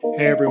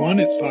Hey everyone,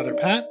 it's Father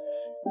Pat,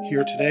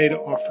 here today to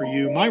offer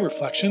you my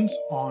reflections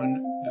on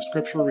the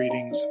scripture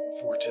readings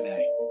for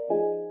today.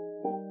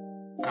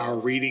 Our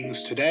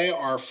readings today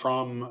are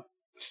from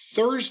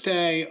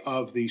Thursday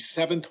of the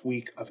 7th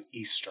week of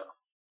Easter.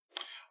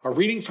 A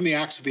reading from the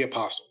Acts of the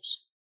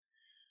Apostles.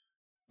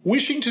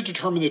 Wishing to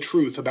determine the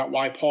truth about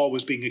why Paul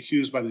was being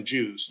accused by the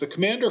Jews, the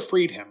commander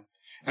freed him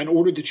and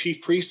ordered the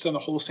chief priests and the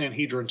whole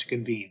Sanhedrin to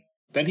convene.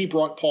 Then he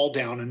brought Paul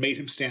down and made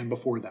him stand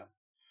before them.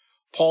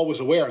 Paul was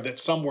aware that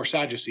some were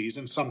Sadducees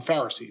and some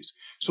Pharisees,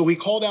 so he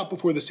called out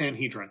before the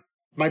Sanhedrin,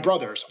 "My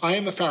brothers, I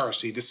am a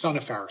Pharisee, the son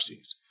of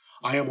Pharisees.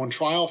 I am on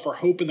trial for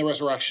hope in the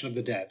resurrection of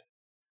the dead."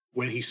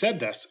 When he said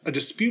this, a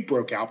dispute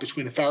broke out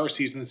between the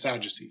Pharisees and the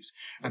Sadducees,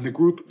 and the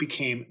group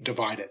became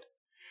divided.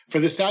 For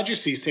the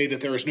Sadducees say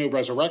that there is no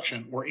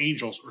resurrection or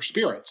angels or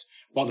spirits,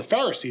 while the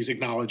Pharisees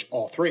acknowledge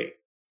all three.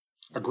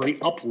 A great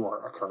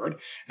uproar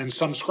occurred, and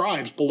some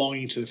scribes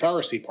belonging to the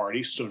Pharisee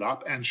party stood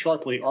up and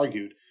sharply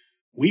argued,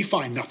 "We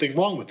find nothing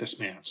wrong with this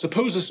man.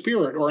 Suppose a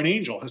spirit or an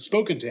angel has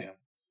spoken to him."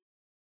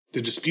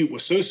 The dispute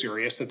was so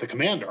serious that the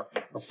commander,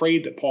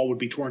 afraid that Paul would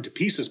be torn to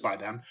pieces by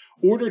them,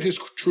 ordered his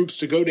troops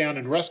to go down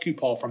and rescue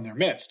Paul from their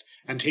midst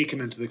and take him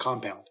into the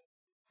compound.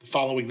 The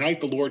following night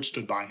the Lord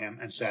stood by him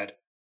and said,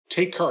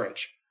 "Take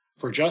courage,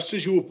 for just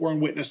as you have borne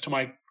witness to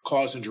my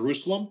cause in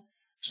Jerusalem,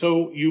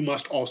 so you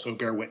must also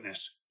bear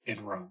witness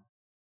in Rome."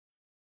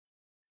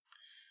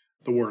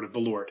 The word of the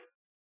Lord.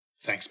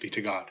 Thanks be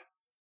to God.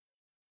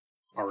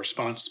 Our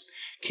response: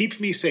 Keep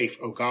me safe,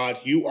 O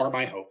God, you are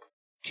my hope.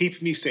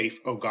 Keep me safe,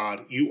 O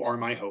God, you are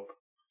my hope.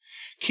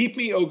 Keep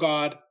me, O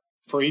God,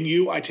 for in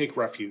you I take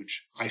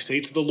refuge. I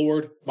say to the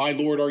Lord, my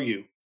Lord are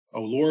you.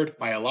 O Lord,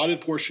 my allotted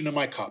portion and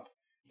my cup.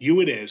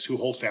 You it is who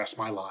hold fast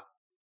my lot.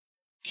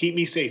 Keep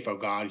me safe, O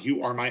God,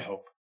 you are my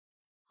hope.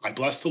 I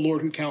bless the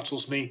Lord who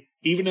counsels me.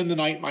 Even in the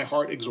night my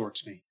heart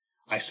exhorts me.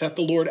 I set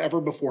the Lord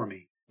ever before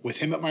me. With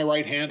him at my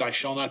right hand I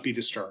shall not be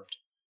disturbed.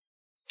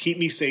 Keep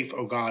me safe,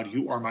 O God,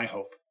 you are my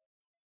hope.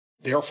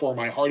 Therefore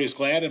my heart is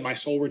glad and my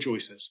soul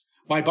rejoices.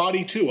 My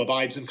body too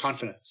abides in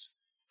confidence,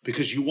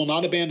 because you will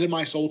not abandon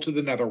my soul to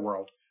the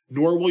netherworld,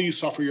 nor will you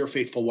suffer your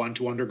faithful one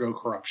to undergo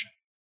corruption.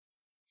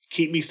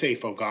 Keep me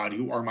safe, O God,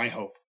 you are my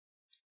hope.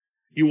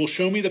 You will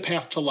show me the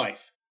path to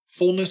life,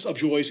 fullness of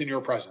joys in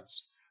your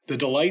presence, the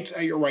delights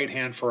at your right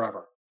hand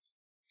forever.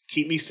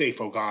 Keep me safe,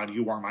 O God,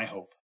 you are my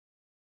hope.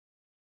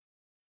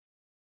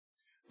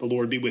 The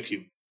Lord be with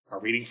you. A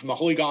reading from the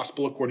Holy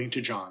Gospel according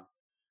to John.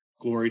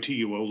 Glory to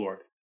you, O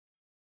Lord.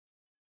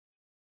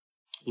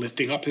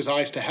 Lifting up his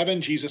eyes to heaven,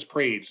 Jesus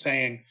prayed,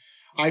 saying,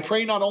 I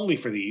pray not only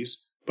for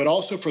these, but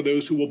also for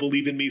those who will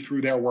believe in me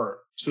through their word,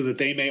 so that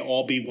they may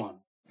all be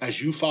one,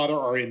 as you, Father,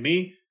 are in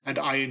me, and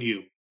I in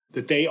you,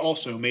 that they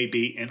also may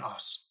be in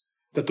us,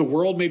 that the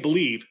world may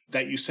believe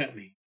that you sent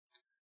me.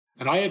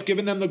 And I have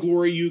given them the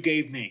glory you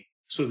gave me,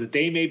 so that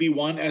they may be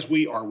one as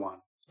we are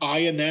one, I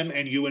in them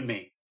and you in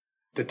me,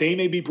 that they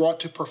may be brought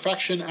to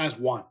perfection as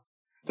one,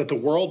 that the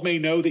world may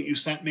know that you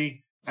sent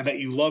me, and that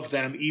you loved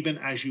them even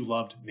as you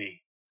loved me.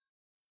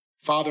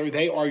 Father,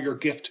 they are your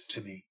gift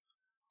to me.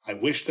 I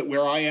wish that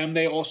where I am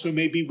they also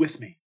may be with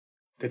me,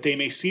 that they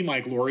may see my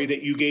glory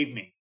that you gave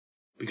me,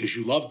 because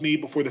you loved me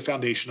before the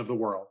foundation of the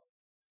world.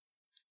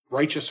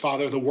 Righteous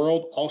Father, the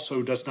world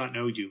also does not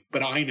know you,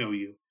 but I know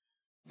you,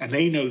 and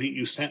they know that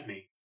you sent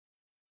me.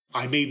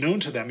 I made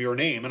known to them your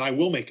name, and I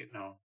will make it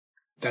known,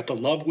 that the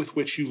love with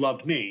which you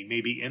loved me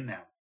may be in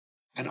them,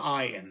 and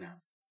I in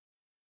them.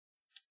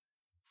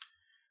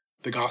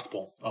 The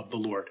Gospel of the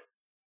Lord.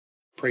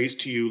 Praise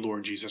to you,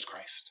 Lord Jesus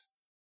Christ.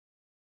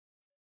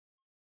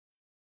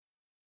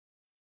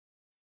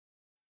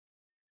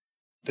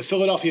 The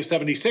Philadelphia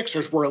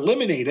 76ers were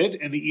eliminated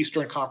in the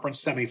Eastern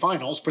Conference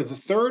semifinals for the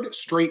third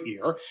straight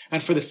year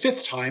and for the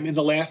fifth time in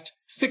the last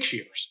 6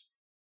 years.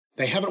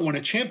 They haven't won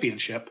a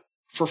championship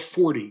for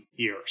 40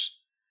 years.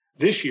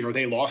 This year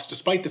they lost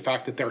despite the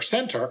fact that their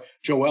center,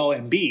 Joel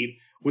Embiid,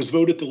 was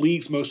voted the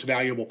league's most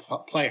valuable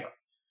player.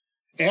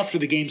 After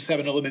the Game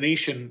 7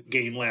 elimination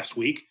game last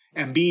week,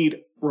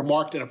 Embiid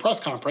remarked in a press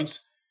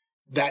conference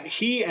that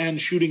he and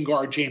shooting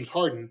guard James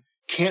Harden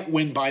can't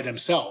win by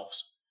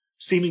themselves,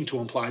 seeming to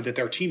imply that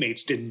their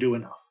teammates didn't do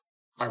enough.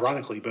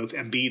 Ironically, both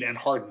Embiid and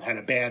Harden had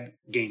a bad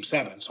Game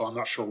 7, so I'm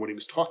not sure what he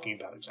was talking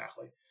about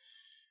exactly.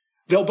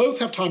 They'll both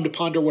have time to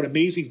ponder what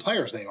amazing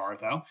players they are,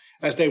 though,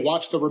 as they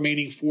watch the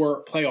remaining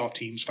 4 playoff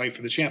teams fight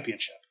for the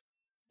championship.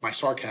 My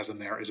sarcasm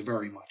there is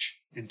very much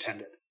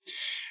intended.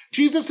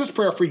 Jesus'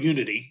 prayer for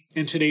unity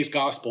in today's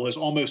gospel is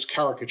almost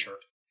caricatured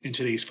in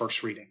today's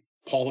first reading.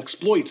 Paul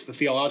exploits the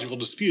theological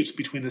disputes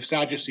between the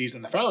Sadducees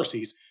and the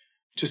Pharisees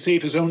to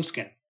save his own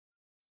skin.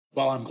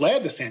 While I'm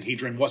glad the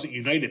Sanhedrin wasn't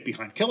united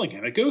behind killing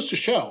him, it goes to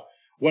show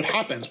what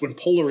happens when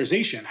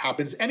polarization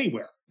happens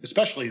anywhere,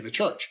 especially in the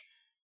church.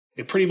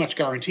 It pretty much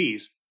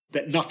guarantees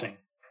that nothing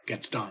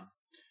gets done.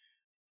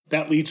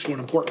 That leads to an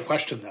important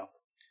question, though.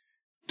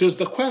 Does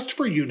the quest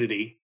for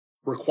unity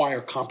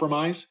require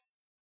compromise?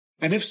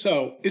 And if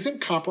so,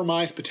 isn't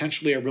compromise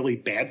potentially a really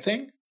bad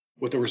thing,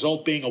 with the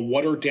result being a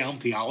watered-down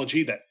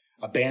theology that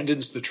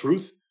abandons the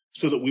truth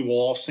so that we will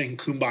all sing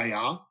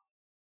Kumbaya,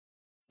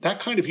 that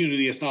kind of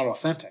unity is not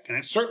authentic, and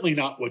it's certainly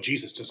not what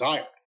Jesus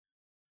desired.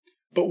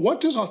 But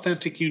what does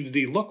authentic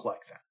unity look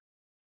like then?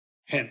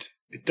 Hint,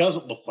 it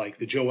doesn't look like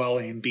the Joel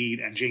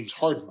Embiid and James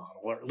Harden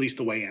model, or at least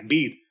the way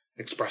Embiid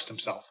expressed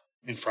himself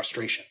in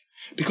frustration.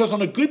 Because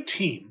on a good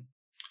team,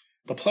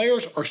 the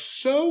players are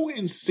so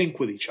in sync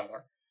with each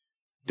other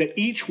that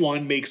each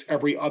one makes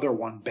every other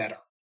one better.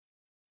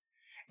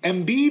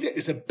 Embiid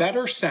is a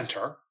better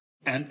center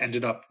and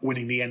ended up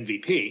winning the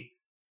MVP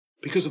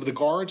because of the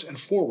guards and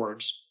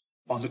forwards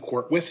on the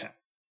court with him.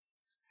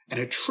 And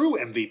a true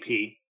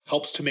MVP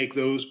helps to make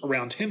those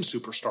around him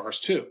superstars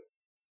too.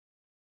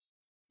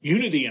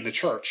 Unity in the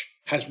church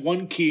has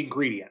one key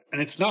ingredient,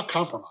 and it's not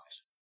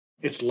compromise.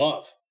 It's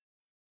love.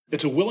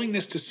 It's a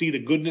willingness to see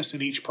the goodness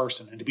in each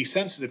person and to be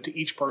sensitive to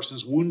each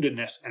person's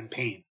woundedness and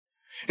pain.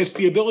 It's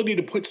the ability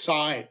to put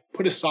aside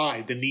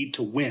the need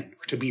to win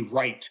or to be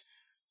right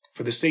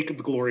for the sake of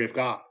the glory of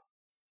God.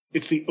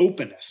 It's the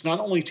openness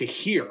not only to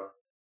hear,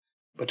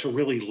 but to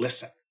really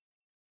listen.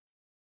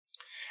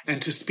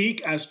 And to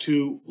speak as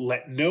to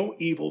let no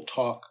evil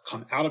talk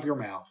come out of your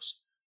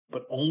mouths,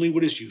 but only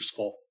what is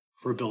useful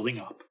for building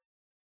up,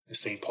 as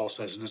St. Paul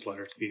says in his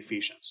letter to the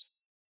Ephesians.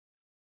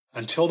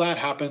 Until that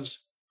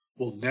happens,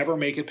 we'll never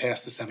make it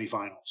past the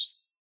semifinals.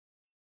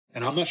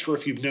 And I'm not sure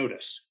if you've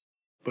noticed,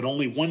 but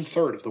only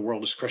 1/3 of the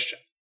world is Christian.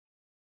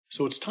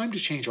 So it's time to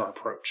change our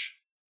approach.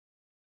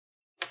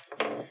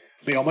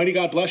 May Almighty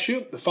God bless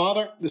you, the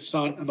Father, the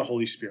Son, and the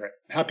Holy Spirit.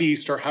 Happy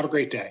Easter, have a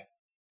great day,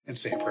 and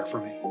say a prayer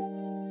for me.